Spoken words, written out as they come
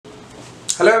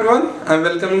Hello everyone, I'm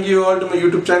welcoming you all to my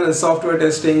YouTube channel Software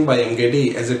Testing by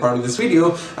MKT. As a part of this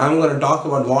video, I'm going to talk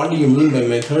about what do you mean by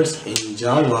methods in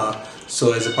Java.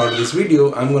 So as a part of this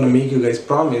video, I'm going to make you guys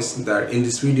promise that in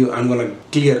this video, I'm going to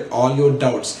clear all your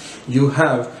doubts you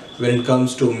have when it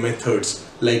comes to methods.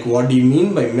 Like what do you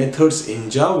mean by methods in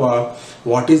Java?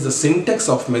 What is the syntax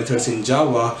of methods in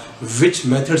Java? Which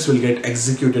methods will get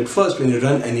executed first when you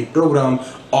run any program?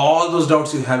 All those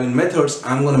doubts you have in methods,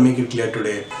 I'm going to make it clear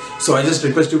today. So I just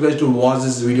request you guys to watch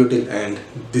this video till end.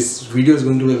 This video is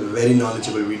going to be a very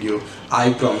knowledgeable video,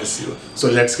 I promise you. So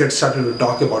let's get started to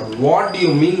talk about what do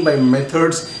you mean by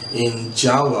methods in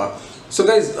Java. So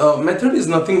guys, method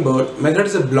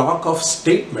is a block of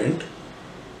statement.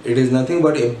 It is nothing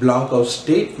but a block of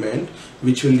statement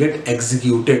which will get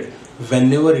executed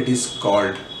whenever it is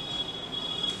called.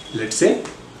 Let's say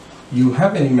you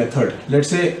have any method. Let's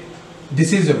say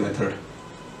this is your method.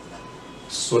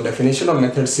 So definition of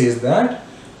method says that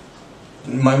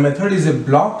my method is a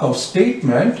block of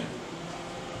statement.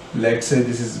 Let's say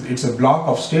it's a block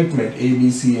of statement A, B,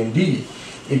 C and D.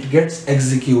 It gets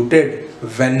executed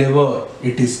whenever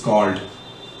it is called.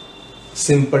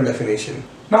 Simple definition.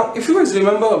 Now if you guys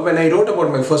remember, when I wrote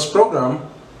about my first program,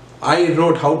 I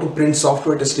wrote how to print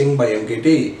software testing by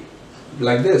MKT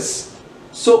like this.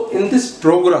 So in this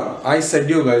program I said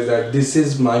you guys that this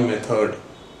is my method.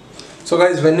 So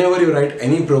guys, whenever you write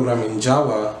any program in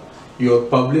Java, your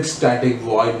public static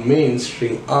void main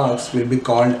string args will be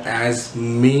called as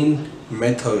main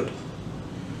method.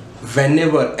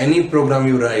 Whenever any program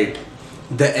you write,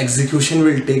 the execution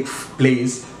will take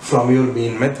place from your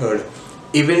main method.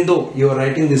 Even though you are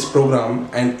writing this program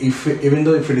and even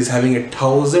though if it is having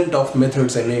 1,000 of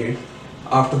methods in it,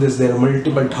 after this there are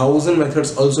multiple 1,000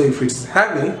 methods also. If it's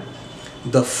having,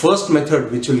 the first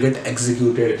method which will get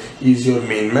executed is your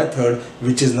main method,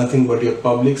 which is nothing but your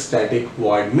public static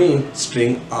void main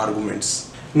string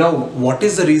arguments. Now what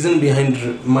is the reason behind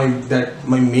that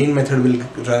my main method will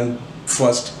run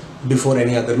first before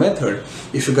any other method?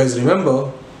 If you guys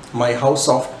remember my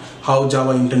how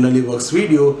Java internally works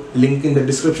video, link in the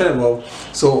description above.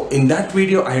 So in that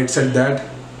video I had said that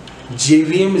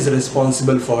JVM is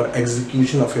responsible for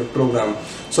execution of your program.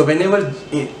 So whenever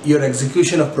your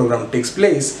execution of program takes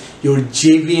place, your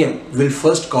JVM will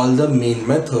first call the main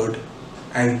method,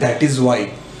 and that is why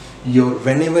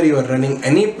whenever you are running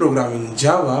any program in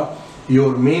Java,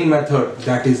 your main method,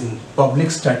 that is public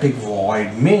static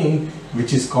void main,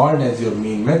 which is called as your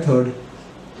main method,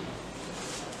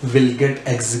 will get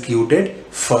executed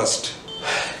first.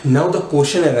 Now the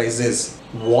question arises,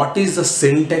 what is the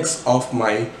syntax of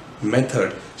my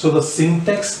method? So the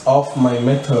syntax of my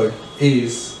method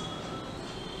is,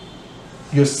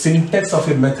 your syntax of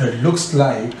your method looks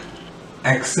like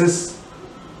access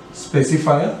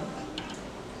specifier,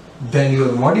 then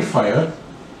your modifier,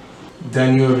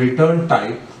 then your return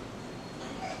type,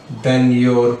 then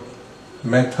your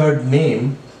method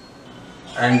name,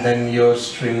 and then your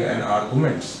string and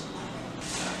arguments.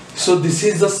 So this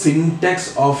is the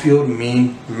syntax of your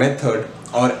main method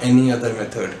or any other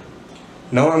method.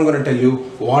 Now I'm going to tell you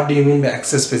what do you mean by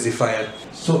access specifier.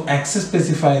 So access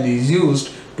specifier is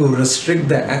used to restrict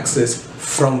the access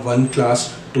from one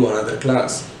class to another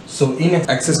class. So in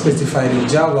access specifier in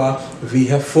Java, we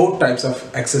have 4 types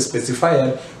of access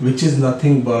specifier, which is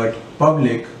nothing but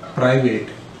public, private,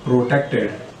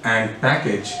 protected and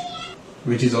package,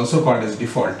 which is also called as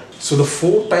default. So the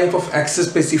 4 type of access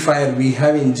specifier we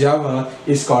have in Java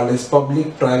is called as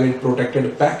public, private,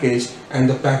 protected, package, and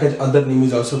the package other name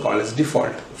is also called as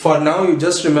default. For now you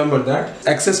just remember that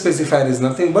access specifier is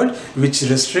nothing but which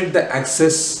restrict the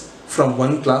access from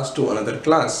one class to another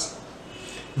class.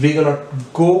 We're gonna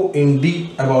go in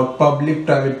deep about public,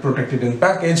 private, protected and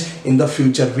package in the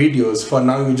future videos. For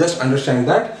now you just understand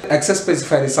that access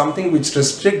specifier is something which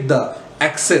restrict the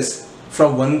access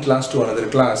from one class to another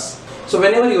class. So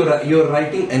whenever you're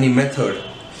writing any method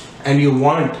and you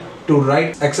want to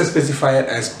write access specifier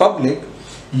as public,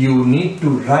 you need to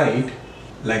write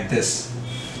like this.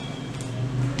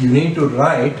 You need to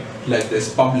write like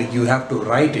this, public. You have to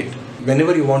write it.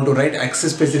 Whenever you want to write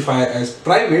access specifier as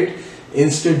private,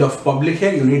 instead of public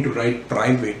here, you need to write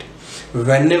private.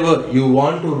 Whenever you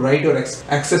want to write your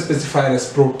access specifier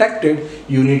as protected,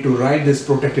 you need to write this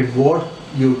protected word,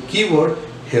 your keyword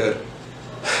here.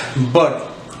 But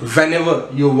whenever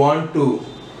you want to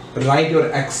write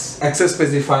your access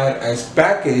specifier as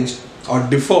package or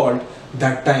default,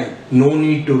 that time no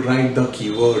need to write the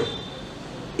keyword.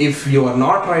 If you are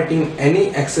not writing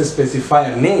any access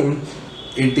specifier name,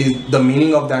 the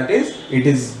meaning of that is it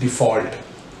is default.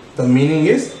 The meaning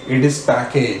is it is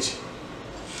package.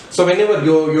 So whenever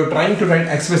you're trying to write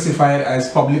X specifier as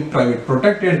public, private,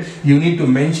 protected, you need to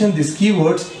mention these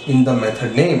keywords in the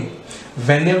method name.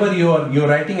 Whenever you're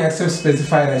writing access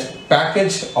specifier as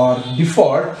package or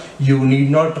default, you need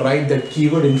not write that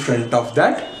keyword in front of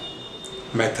that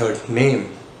method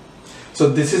name. So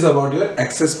this is about your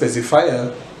access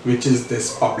specifier, which is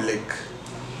this public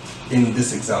in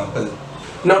this example.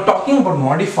 Now talking about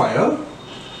modifier,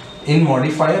 in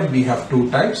modifier we have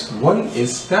two types. One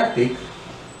is static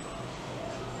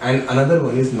and another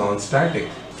one is non-static.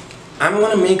 I'm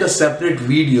gonna make a separate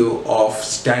video of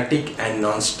static and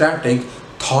non-static,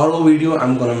 thorough video.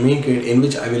 I'm gonna make it in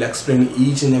which I will explain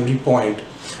each and every point,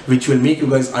 which will make you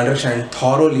guys understand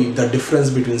thoroughly the difference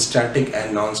between static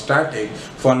and non-static.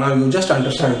 For now, you just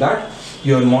understand that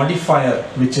your modifier,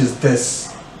 which is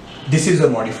this is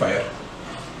your modifier.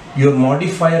 Your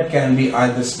modifier can be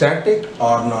either static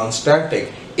or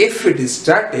non-static. If it is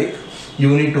static, you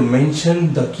need to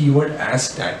mention the keyword as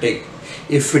static.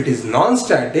 If it is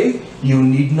non-static, you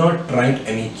need not write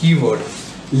any keyword.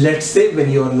 Let's say when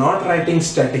you are not writing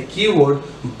static keyword,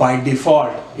 by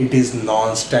default it is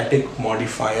non-static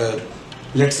modifier.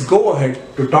 Let's go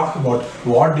ahead to talk about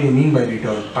what do you mean by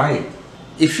return type.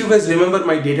 If you guys remember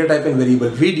my data type and variable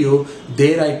video,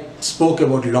 there I spoke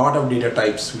about a lot of data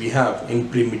types we have in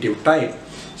primitive type.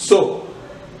 So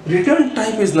return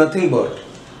type is nothing but,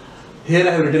 here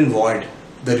I have written void.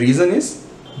 The reason is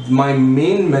my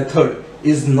main method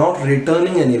is not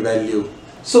returning any value.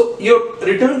 So your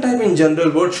return type in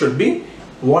general word should be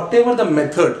whatever the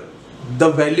method, the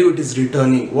value it is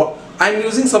returning. I'm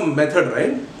using some method,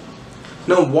 right?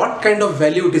 Now what kind of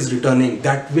value it is returning,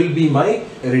 that will be my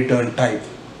return type.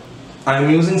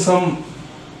 I'm using some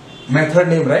method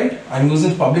name, right? I'm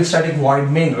using public static void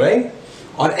main, right?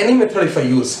 Or any method if I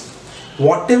use,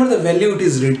 whatever the value it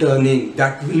is returning,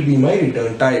 that will be my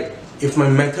return type. If my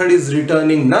method is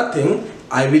returning nothing,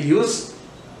 I will use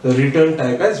the return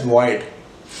type as void.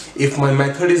 If my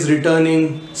method is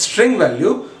returning string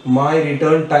value, my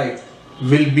return type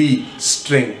will be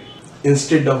string.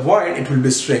 Instead of void, it will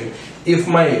be string. If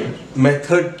my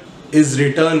method is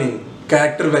returning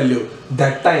character value,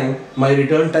 that time my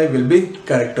return type will be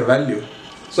character value.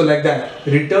 So like that,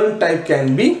 return type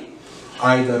can be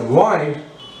either void,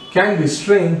 can be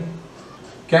string,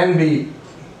 can be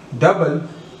double,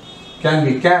 can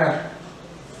be char,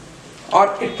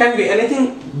 or it can be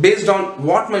anything based on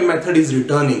what my method is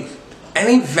returning.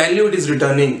 Any value it is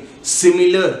returning,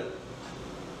 similar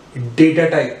data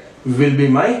type will be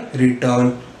my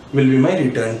return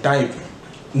type.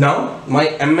 Now my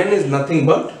mn is nothing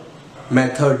but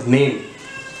method name.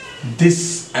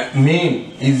 This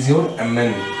main is your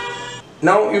mn.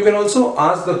 Now you can also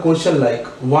ask the question like,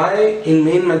 why in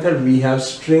main method we have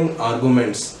string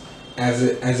arguments as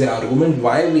a argument,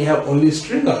 why we have only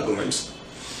string arguments?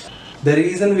 The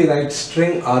reason we write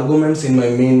string arguments in my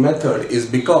main method is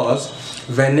because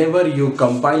whenever you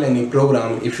compile any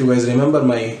program, if you guys remember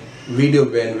my video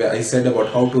where I said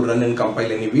about how to run and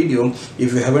compile any video,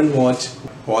 if you haven't watched,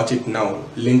 watch it now,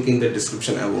 link in the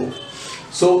description above.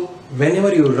 So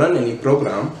whenever you run any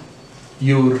program,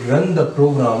 you run the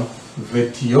program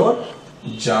with your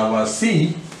Java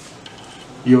C,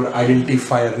 your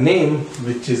identifier name,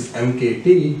 which is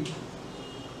MKT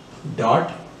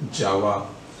 .java,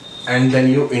 and then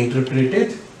you interpret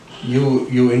it,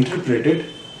 you interpret it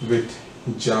with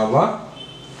Java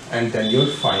and then your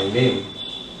file name.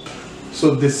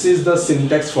 So this is the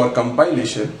syntax for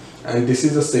compilation and this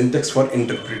is the syntax for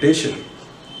interpretation.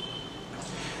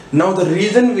 Now the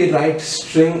reason we write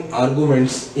string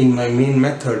arguments in my main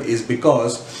method is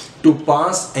because to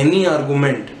pass any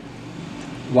argument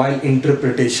while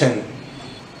interpretation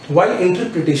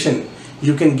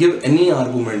you can give any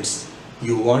arguments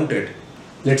you wanted.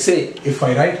 Let's say if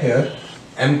I write here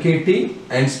MKT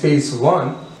and space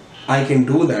 1, I can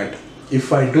do that.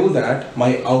 If I do that,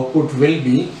 my output will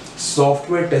be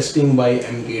software testing by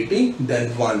MKT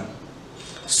then 1.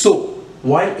 So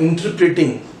while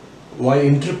interpretation,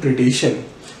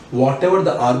 whatever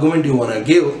the argument you want to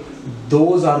give,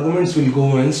 those arguments will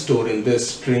go and store in this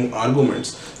string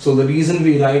arguments. So the reason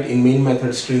we write in main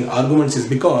method string arguments is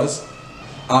because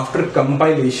after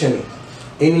compilation,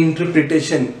 in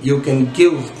interpretation, you can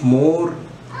give more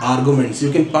arguments,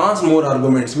 you can pass more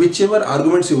arguments, whichever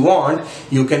arguments you want,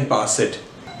 you can pass it.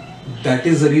 That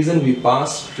is the reason we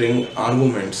pass string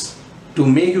arguments. To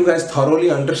make you guys thoroughly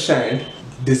understand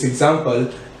this example,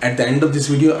 at the end of this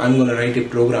video, I'm going to write a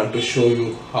program to show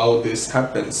you how this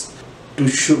happens.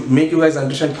 To make you guys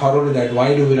understand thoroughly that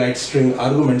why do we write string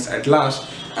arguments at last,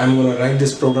 I'm going to write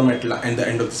this program at the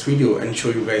end of this video and show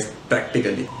you guys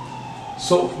practically.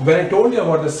 So when I told you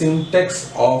about the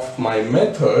syntax of my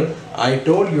method, I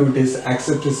told you it is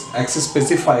access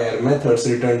specifier, methods,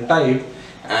 return type,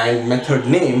 and method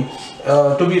name.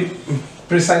 To be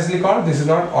precisely called, this is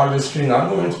not always string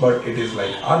arguments, but it is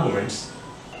like arguments.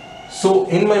 So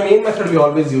in my main method, we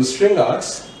always use string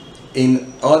args.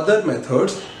 In other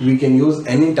methods, we can use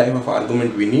any type of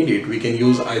argument we need it. We can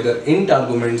use either int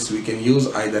arguments, we can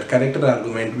use either character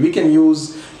argument, we can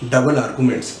use double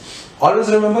arguments.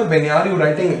 Always remember, when you are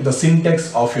writing the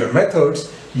syntax of your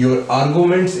methods, your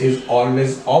arguments is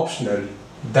always optional.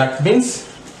 That means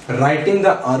writing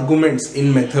the arguments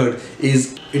in method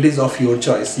is of your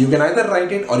choice. You can either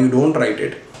write it or you don't write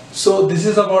it. So this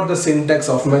is about the syntax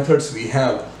of methods we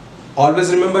have.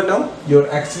 Always remember now, your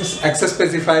access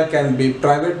specifier can be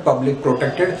private, public,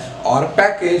 protected, or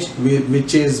package,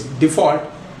 which is default.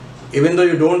 Even though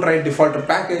you don't write default or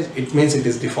package, it means it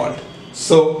is default.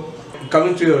 So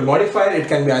coming to your modifier, it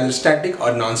can be either static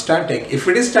or non-static. If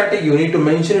it is static, you need to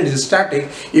mention it is static.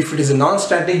 If it is a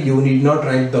non-static, you need not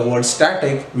write the word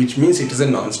static, which means it is a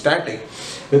non-static.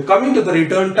 Coming to the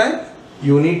return type,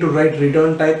 you need to write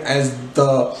return type as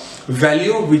the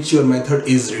value which your method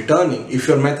is returning. If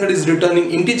your method is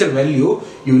returning integer value,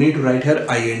 you need to write here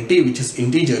int, which is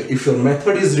integer. If your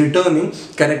method is returning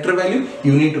character value,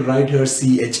 you need to write here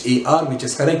char, which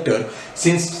is character.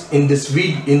 Since in this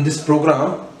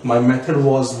program my method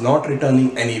was not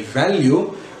returning any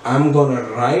value, I'm gonna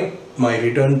write my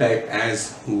return type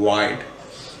as void.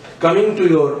 Coming to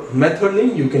your method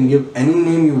name, you can give any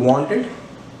name you wanted.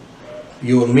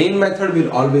 Your main method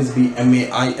will always be main.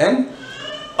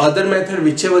 Other method,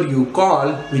 whichever you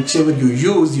call, whichever you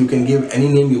use, you can give any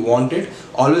name you wanted.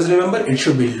 Always remember, it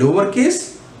should be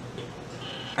lowercase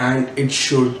and it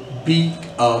should be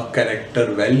a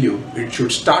character value. It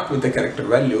should start with a character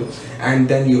value, and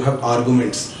then you have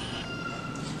arguments.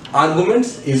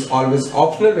 Arguments is always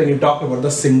optional when you talk about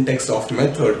the syntax of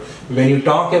method. When you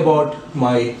talk about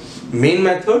my main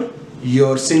method,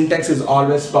 your syntax is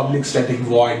always public static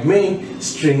void main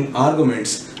string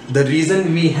arguments. The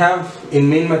reason we have in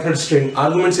main method string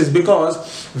arguments is because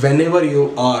whenever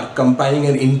you are compiling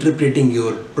and interpreting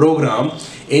your program,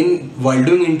 while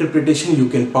doing interpretation, you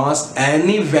can pass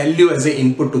any value as an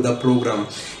input to the program.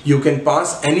 You can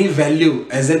pass any value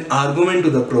as an argument to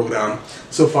the program.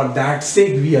 So for that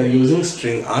sake, we are using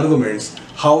string arguments.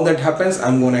 How that happens,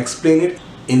 I'm going to explain it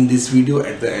in this video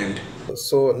at the end.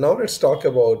 So now let's talk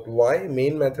about why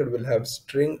main method will have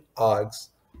string args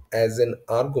as an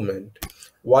argument.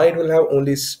 Why it will have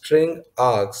only string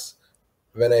args.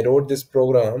 When I wrote this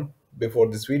program before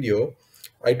this video,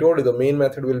 I told you the main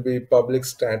method will be public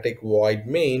static void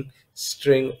main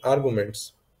string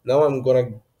arguments. Now I'm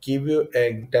gonna give you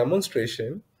a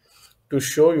demonstration to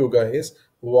show you guys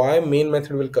why main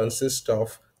method will consist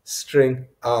of string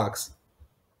args.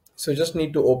 So you just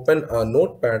need to open a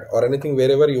notepad or anything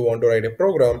wherever you want to write a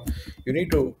program. You need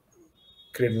to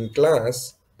create a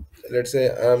class. Let's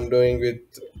say I'm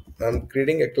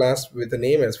creating a class with a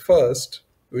name as first,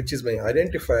 which is my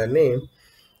identifier name,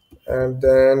 and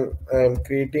then I'm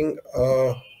creating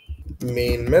a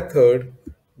main method,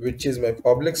 which is my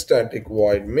public static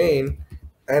void main,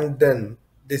 and then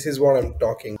this is what I'm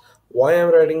talking. Why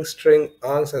I'm writing string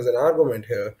args as an argument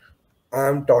here,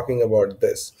 I'm talking about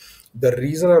this. The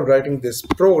reason I'm writing this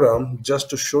program just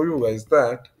to show you guys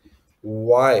that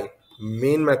why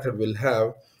main method will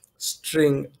have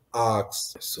string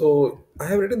args. So I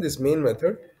have written this main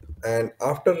method, and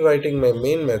after writing my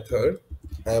main method,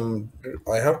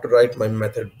 I have to write my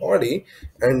method body,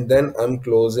 and then I'm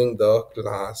closing the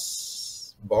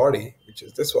class body, which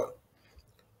is this one.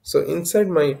 So inside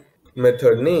my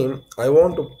method name, I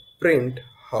want to print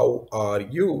how are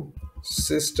you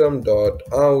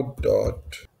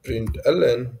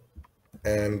system.out.println,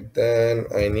 and then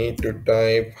I need to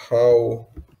type how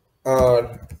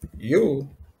are you,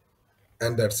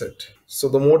 and that's it. So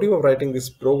the motive of writing this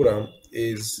program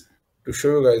is to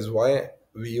show you guys why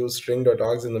we use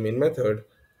string.args in the main method,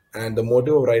 and the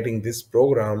motive of writing this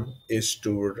program is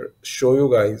to show you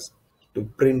guys to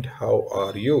print how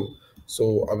are you.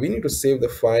 So we need to save the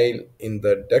file in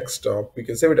the desktop. You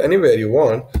can save it anywhere you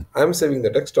want. I'm saving the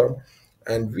desktop,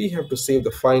 and we have to save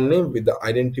the file name with the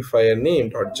identifier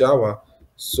name.java.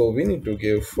 So we need to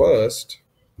give first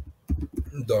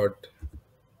dot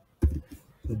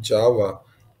Java.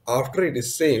 After it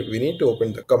is saved, we need to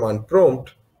open the command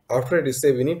prompt. After it is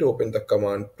saved, we need to open the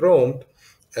command prompt,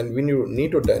 and we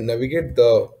need to navigate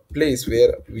the place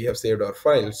where we have saved our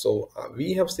file. So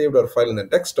we have saved our file in the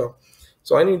desktop.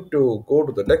 So I need to go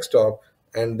to the desktop,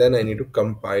 and then I need to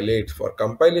compile it. For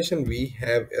compilation, we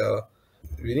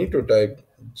need to type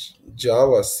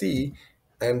Java C,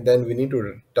 and then we need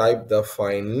to type the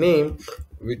file name,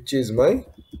 which is my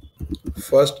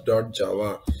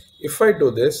first.java. If I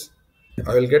do this,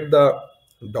 I will get the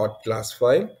dot class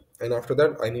file, and after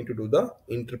that I need to do the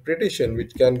interpretation,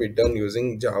 which can be done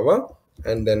using Java,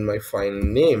 and then my file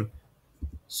name.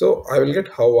 So I will get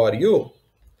how are you.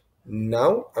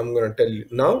 Now I'm going to tell you,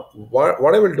 now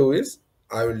what I will do is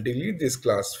I will delete this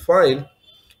class file,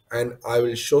 and I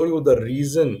will show you the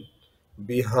reason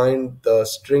behind the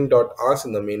string.args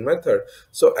in the main method.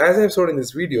 So as I've showed in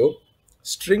this video,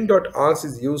 string.args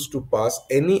is used to pass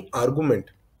any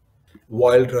argument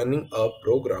while running a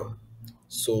program.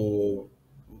 So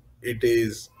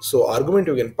argument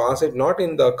you can pass it not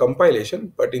in the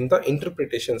compilation but in the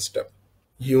interpretation step.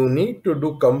 You need to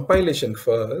do compilation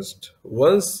first.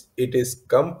 Once it is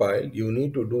compiled, you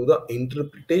need to do the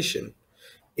interpretation.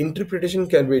 Interpretation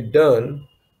can be done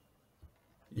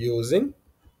using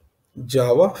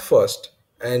Java first,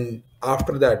 and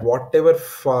after that whatever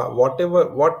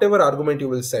argument you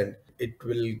will send, it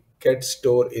will get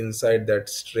stored inside that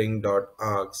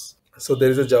string.args. So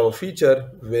there is a Java feature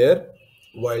where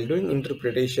while doing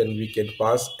interpretation we can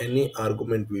pass any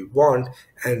argument we want,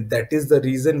 and that is the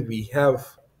reason we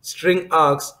have string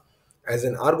args as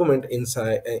an argument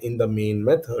inside in the main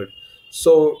method.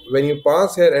 So when you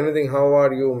pass here anything, how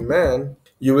are you man,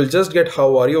 you will just get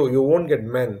how are you, you won't get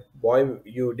man. Why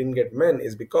you didn't get man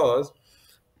is because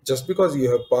just because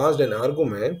you have passed an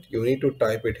argument, you need to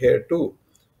type it here too.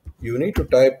 You need to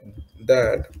type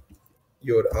that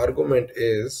your argument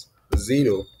is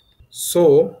 0.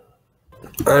 So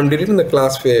I'm deleting the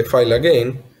class file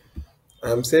again.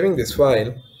 I'm saving this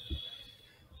file,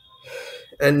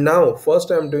 and now first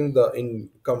I'm doing the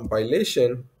in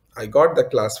compilation. I got the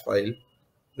class file.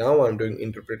 Now I'm doing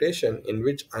interpretation, in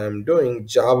which I am doing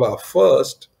Java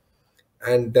first,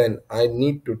 and then I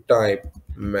need to type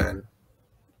man.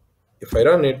 If I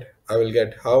run it, I will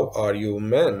get how are you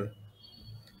man.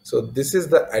 So this is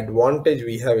the advantage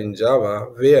we have in Java,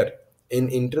 where in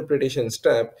interpretation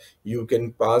step you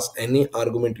can pass any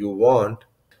argument you want.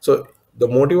 So the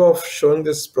motive of showing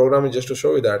this program is just to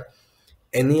show you that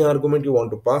any argument you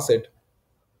want to pass it,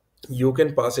 you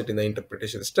can pass it in the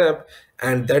interpretation step,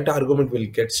 and that argument will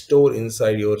get stored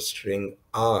inside your string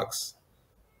args.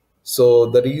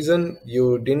 So the reason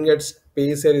you didn't get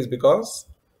space here is because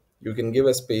you can give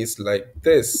a space like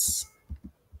this,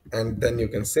 and then you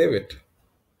can save it.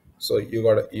 So you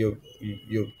got the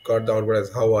output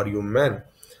as how are you man.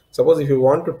 Suppose if you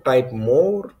want to type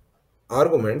more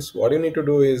arguments, what you need to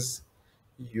do is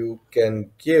you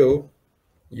can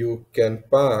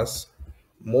pass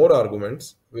more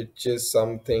arguments, which is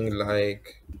something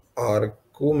like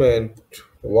argument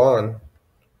 1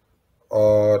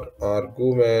 or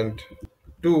argument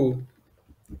 2.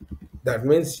 That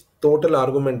means total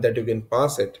argument that you can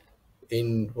pass it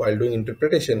in while doing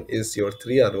interpretation is your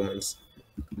 3 arguments.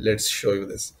 Let's show you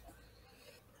this.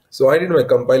 So I did my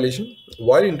compilation.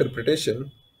 While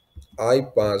interpretation, I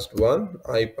passed 1,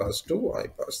 I passed 2, I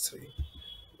passed 3.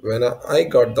 When I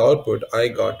got the output, I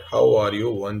got how are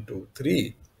you 1, 2,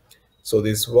 3. So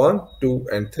this 1, 2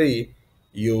 and 3,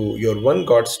 your 1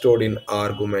 got stored in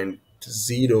argument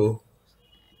 0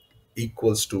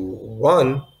 equals to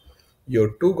 1.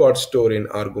 Your 2 got stored in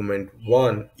argument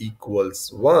 1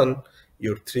 equals 1.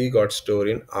 Your 3 got stored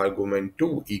in argument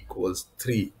 2 equals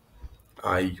 3.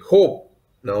 I hope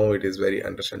now it is very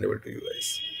understandable to you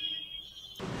guys.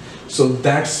 So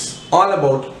that's all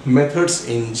about methods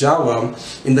in Java.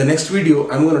 In the next video,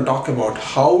 I'm going to talk about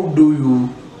how do you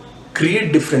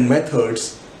create different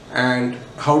methods and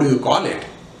how do you call it.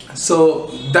 So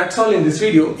that's all in this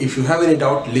video. If you have any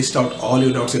doubt, list out all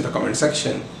your doubts in the comment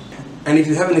section. And if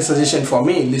you have any suggestion for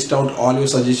me, list out all your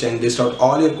suggestions, list out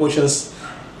all your questions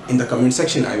in the comment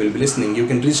section. I will be listening. You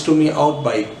can reach to me out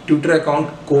by Twitter account,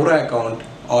 Quora account,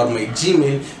 or my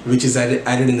Gmail, which is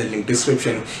added in the link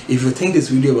description. If you think this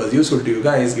video was useful to you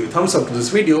guys, give a thumbs up to this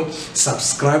video,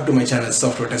 subscribe to my channel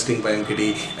Software Testing by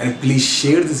MKT, and please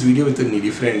share this video with your needy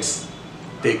friends.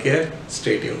 Take care,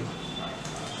 stay tuned.